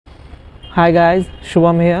Hi guys,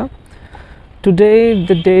 Suvam here. Today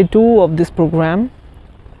the day 2 of this program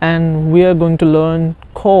and we are going to learn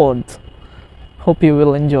chords. Hope you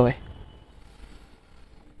will enjoy.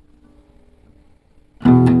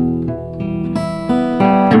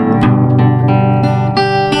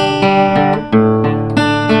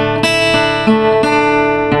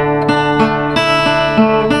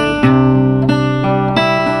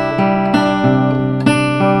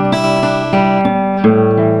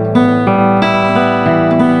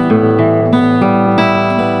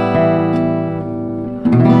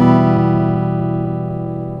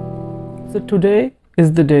 So today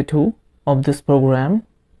is the day 2 of this program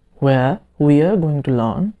where we are going to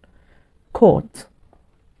learn chords.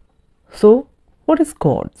 So what is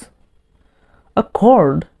chords? A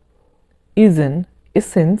chord is an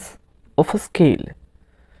essence of a scale.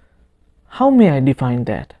 How may I define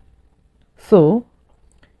that? So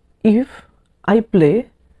if I play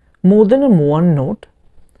more than one note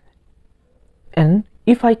and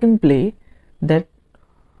if I can play that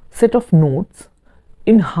set of notes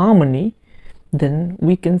in harmony, then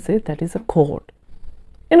we can say that is a chord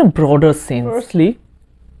in a broader sense. Firstly,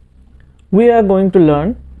 we are going to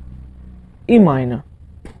learn E minor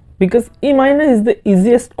because E minor is the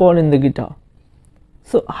easiest chord in the guitar.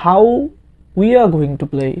 So how we are going to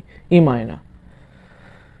play E minor?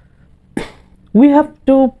 We have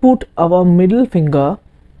to put our middle finger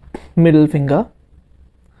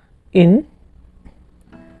in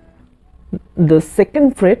the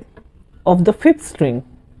second fret of the fifth string.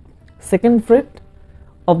 Second fret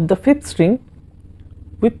of the fifth string,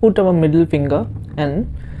 we put our middle finger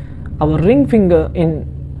and our ring finger in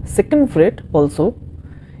second fret also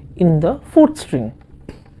in the fourth string.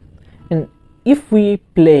 And if we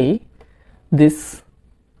play this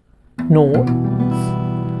note,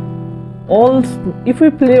 if we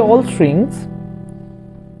play all strings,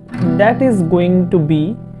 that is going to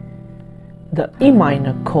be the E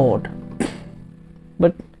minor chord.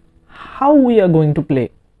 But how we are going to play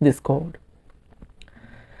this chord?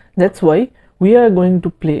 That's why we are going to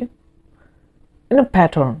play in a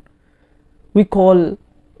pattern we call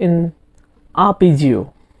in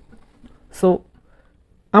arpeggio. So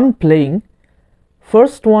I'm playing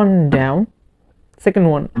first one down, second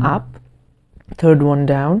one up, third one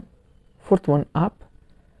down, fourth one up,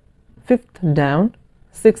 fifth down,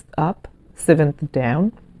 sixth up, seventh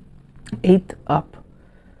down, eighth up.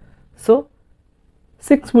 So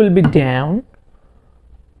 6 will be down,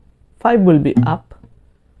 5 will be up,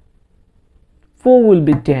 4 will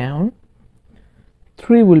be down,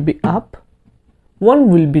 3 will be up, 1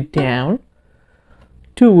 will be down,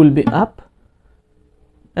 2 will be up,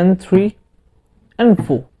 and 3 and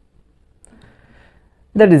 4.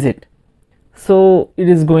 That is it. So it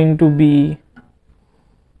is going to be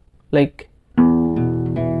like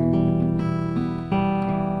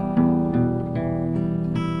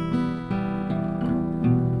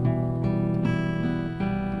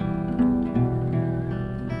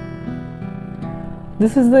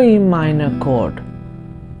this is the E minor chord.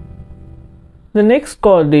 The next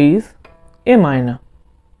chord is A minor.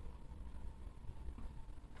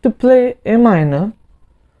 To play A minor,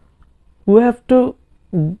 we have to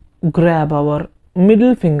grab our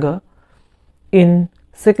middle finger in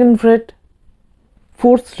second fret,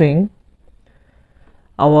 fourth string,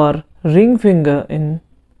 our ring finger in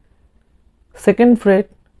second fret,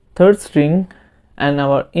 third string, and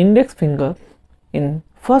our index finger in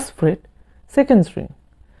first fret, second string.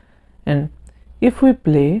 And if we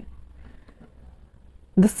play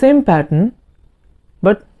the same pattern,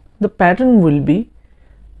 but the pattern will be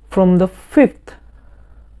from the fifth,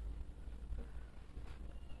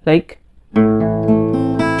 like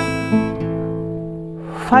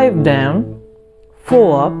 5 down,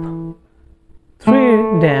 4 up,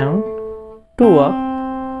 3 down, 2 up,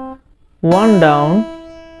 1 down,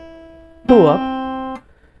 2 up,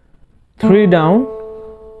 3 down,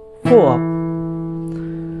 4 up.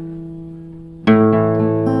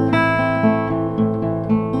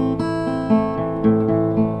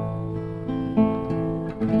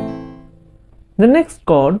 The next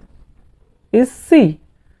chord is C.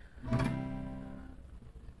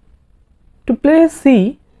 To play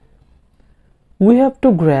C, we have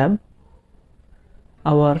to grab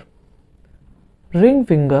our ring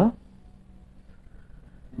finger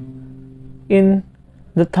in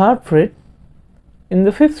the third fret in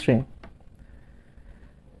the fifth string,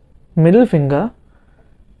 middle finger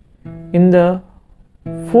in the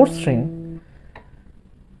fourth string,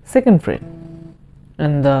 second fret,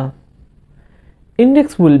 and the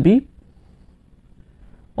index will be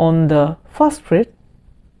on the first fret,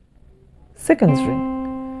 second string.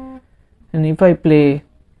 And if I play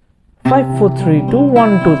 5 4 3 2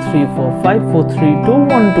 1 2 3 4, 5 4 3 2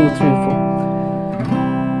 1 2 3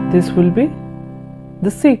 4. This will be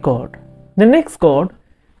the C chord. The next chord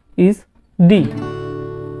is D.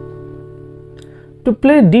 To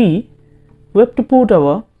play D, we have to put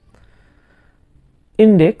our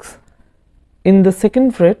index in the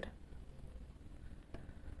second fret,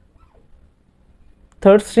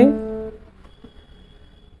 third string,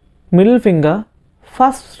 middle finger,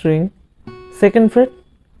 first string, second fret,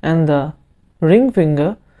 and the ring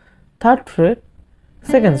finger, third fret,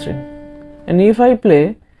 second string. And if I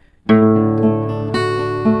play 5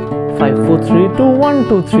 4 3 2 1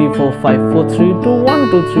 2 3 4, 5 4 3 2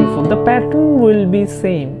 1 2 3 4, the pattern will be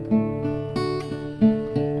same.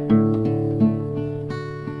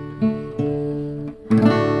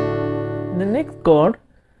 The next chord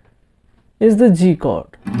is the G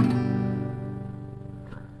chord.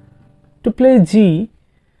 To play G,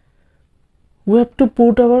 we have to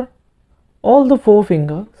put all the 4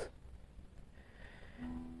 fingers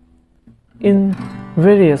in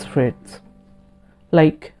various frets.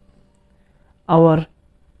 Like our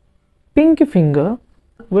pinky finger,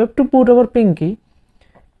 we have to put our pinky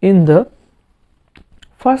in the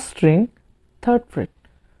first string, third fret.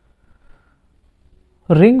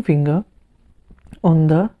 Ring finger on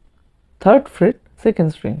the third fret,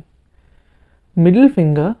 second string. Middle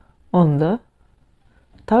finger on the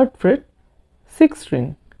third fret, sixth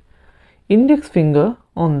string. Index finger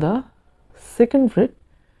on the second fret,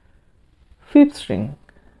 fifth string.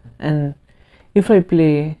 And if I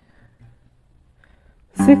play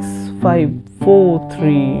 6 5 4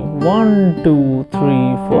 3 1 2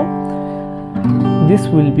 3 4, this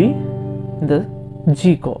will be the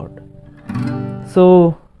G chord.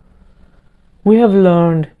 So we have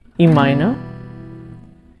learned E minor,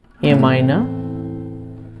 A minor,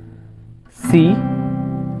 C,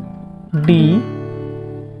 D,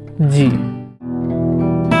 G.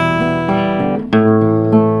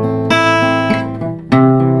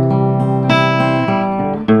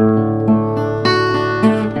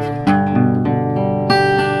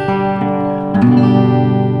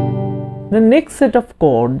 The next set of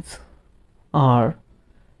chords are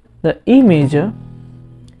the E major,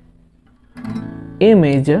 A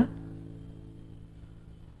major,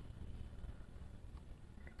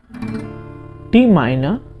 D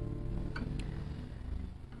minor,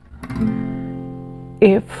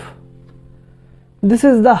 F. This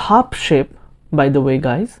is the harp shape, by the way,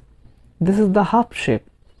 guys. This is the harp shape.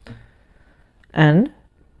 And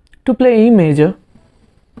to play E major,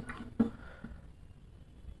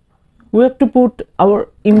 we have to put our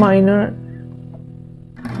E minor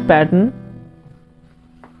pattern,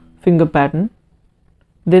 finger pattern.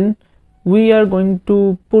 Then we are going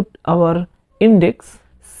to put our index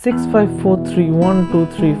 6 5 4 3 1 2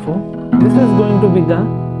 3 4. This is going to be the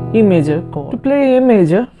E major chord. To play A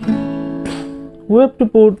major, we have to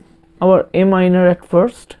put our A minor at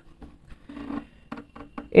first,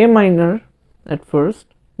 A minor at first,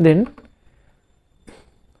 then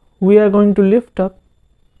we are going to lift up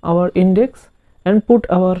our index and put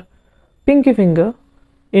our pinky finger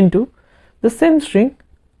into the same string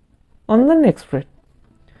on the next fret.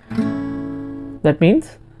 That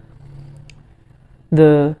means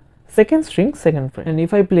the second string, second fret. And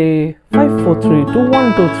if I play 5 4 3 2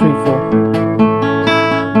 1 2 3 4,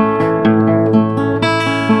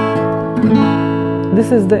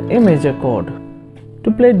 this is the A major chord. To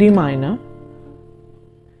play D minor,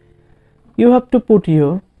 you have to put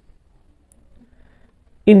your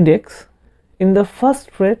index in the first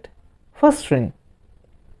fret, first string.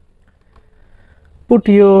 Put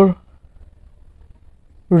your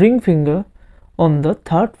ring finger on the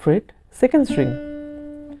third fret, second string.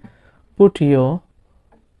 Put your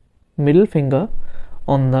middle finger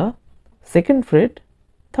on the second fret,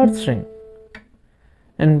 third string,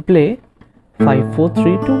 and play 5 4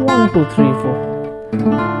 3 2 1 2 3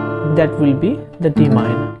 4. That will be the D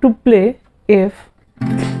minor. To play F,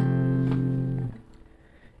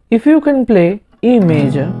 if you can play E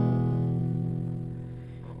major,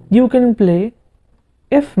 you can play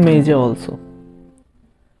F major also.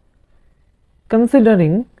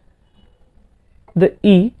 Considering the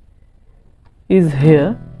E is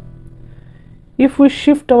here, if we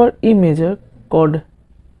shift our E major chord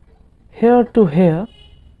here to here,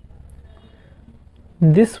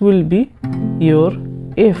 this will be your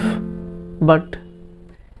F, but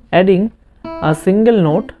adding a single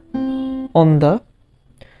note on the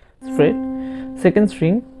fret, second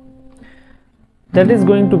string, that is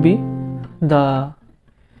going to be the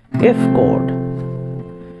F chord.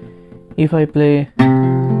 If I play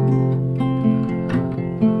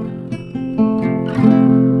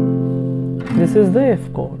this is the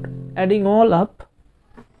F chord. adding all up.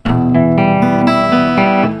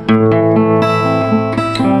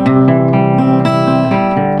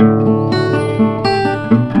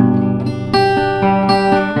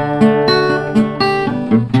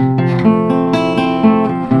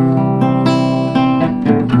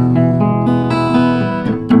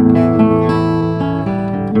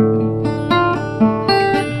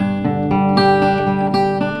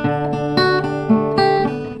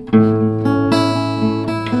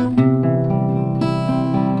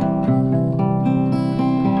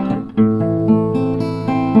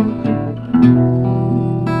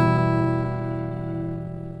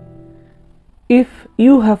 If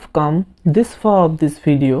you have come this far of this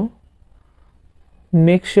video,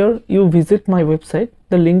 make sure you visit my website.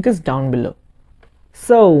 The link is down below.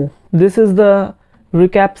 So this is the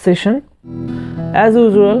recap session. As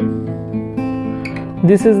usual,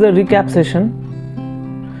 this is the recap session.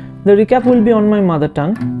 The recap will be on my mother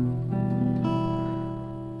tongue.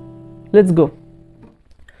 Let's go.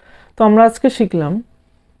 তো আমরা আজকে শিখলাম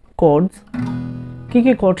chords. কি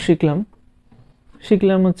chord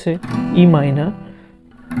শিখলাম হচ্ছে E minor,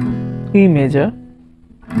 E major,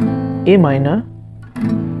 A minor,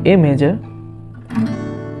 A major,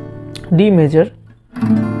 D major,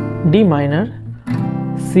 D minor,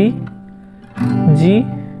 C, G,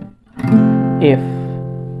 F.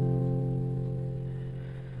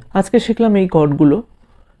 আজকে শিখলাম এই কর্ডগুলো।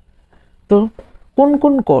 তো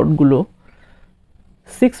কোন কর্ডগুলো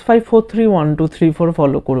 6 5 4 3 1 2 3 4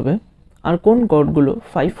 ফলো করবে আর কোন কর্ডগুলো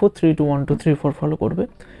 5 4 3 2 1 2 3 4 ফলো করবে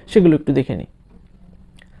সেগুলো একটু দেখে নিই।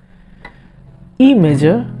 E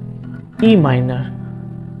major, E minor,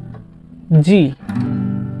 G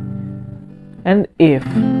and F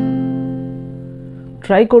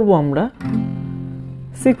try করব আমরা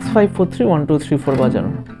 6 5 4 3 1 2 3 4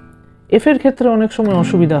 বাজানো। F এর ক্ষেত্রে অনেক সময়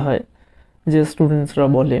অসুবিধা হয় যে স্টুডেন্টসরা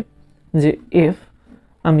বলে যে F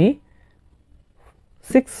আমি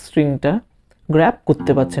 6 স্ট্রিংটা গ্র্যাব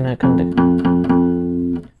করতে পারছি না এখান থেকে।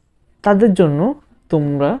 তাদের জন্য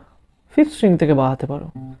তোমরা 5th স্ট্রিং থেকে বাজাতে পারো।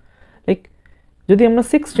 লাইক যদি আমরা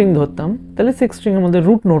 6 স্ট্রিং ধরতাম তাহলে 6 স্ট্রিং আমাদের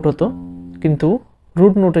রুট নোট হতো, কিন্তু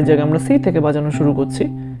রুট নোটের জায়গায় আমরা সি থেকে বাজানো শুরু করছি।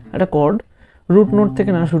 একটা কর্ড রুট নোট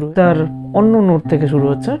থেকে না শুরু, তার অন্য নোট থেকে শুরু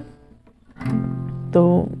হচ্ছে। তো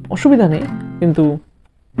অসুবিধা নেই, কিন্তু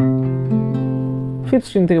 5th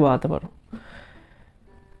স্ট্রিং থেকে বাজাতে পারো।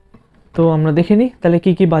 তো আমরা দেখে নিই তাহলে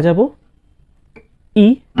কি বাজাবো। ই,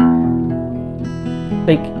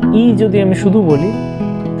 লাইক ই যদি আমি শুধু বলি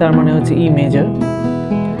তার মানে হচ্ছে ই major,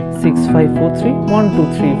 6 5 4 3 1 2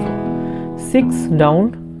 3 4, 6 down,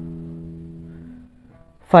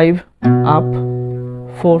 5 up,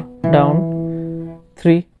 4 down,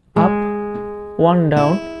 3 up, 1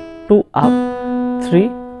 down, 2 up, 3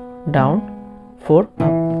 down, 4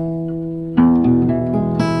 up.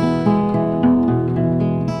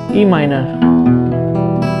 E minor,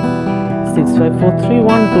 6 5 4 3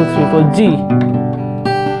 1 2 3 4, G,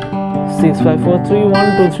 6 5 4 3 1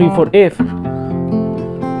 2 3 4, F,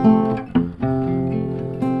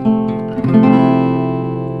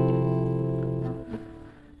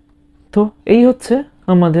 তো এই হচ্ছে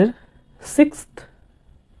আমাদের 6th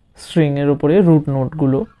স্ট্রিং এর উপরে রুট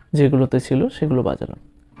নোটগুলো যেগুলোতে ছিল সেগুলো বাজালাম।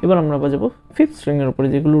 এবার আমরা বাজাবো 5th স্ট্রিং এর উপরে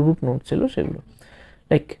যেগুলো রুট নোট ছিল সেগুলো,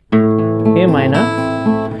 like A minor,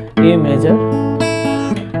 A major,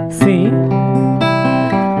 C,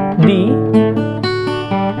 D,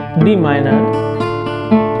 D minor।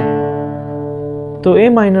 তো A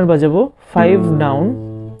minor বাজাবো 5 down,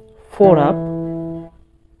 4 up,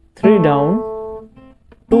 3 down,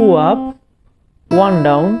 2 up, 1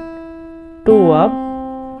 down, 2 up,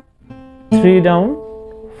 3 down,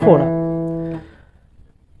 4 up.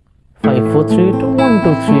 5 4 3 2 1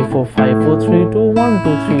 2 3 4, 5 4 3 2 1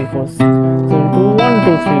 2 3 4, 6 2 1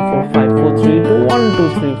 2 3 4, 5 4 3 2 1 2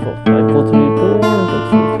 3 4, 5 4 3 2 1 2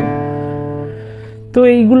 3 4। তো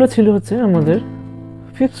এইগুলো ছিল হচ্ছে আমাদের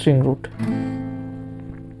 5th স্ট্রিং রুট।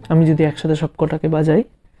 আমি যদি একসাথে সবকটাকে বাজাই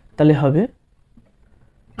তাহলে হবে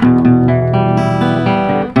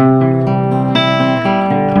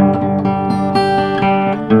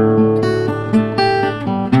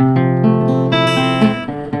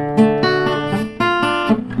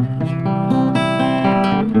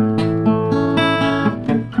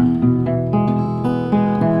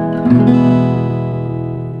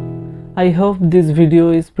I hope this video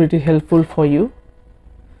is pretty helpful for you.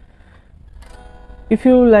 If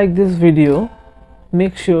you like this video,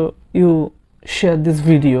 make sure you share this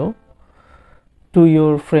video to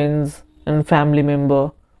your friends and family member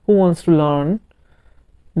who wants to learn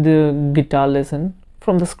the guitar lesson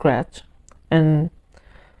from the scratch. And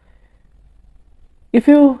if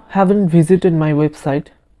you haven't visited my website,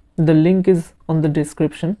 The link is on the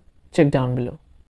description. Check down below.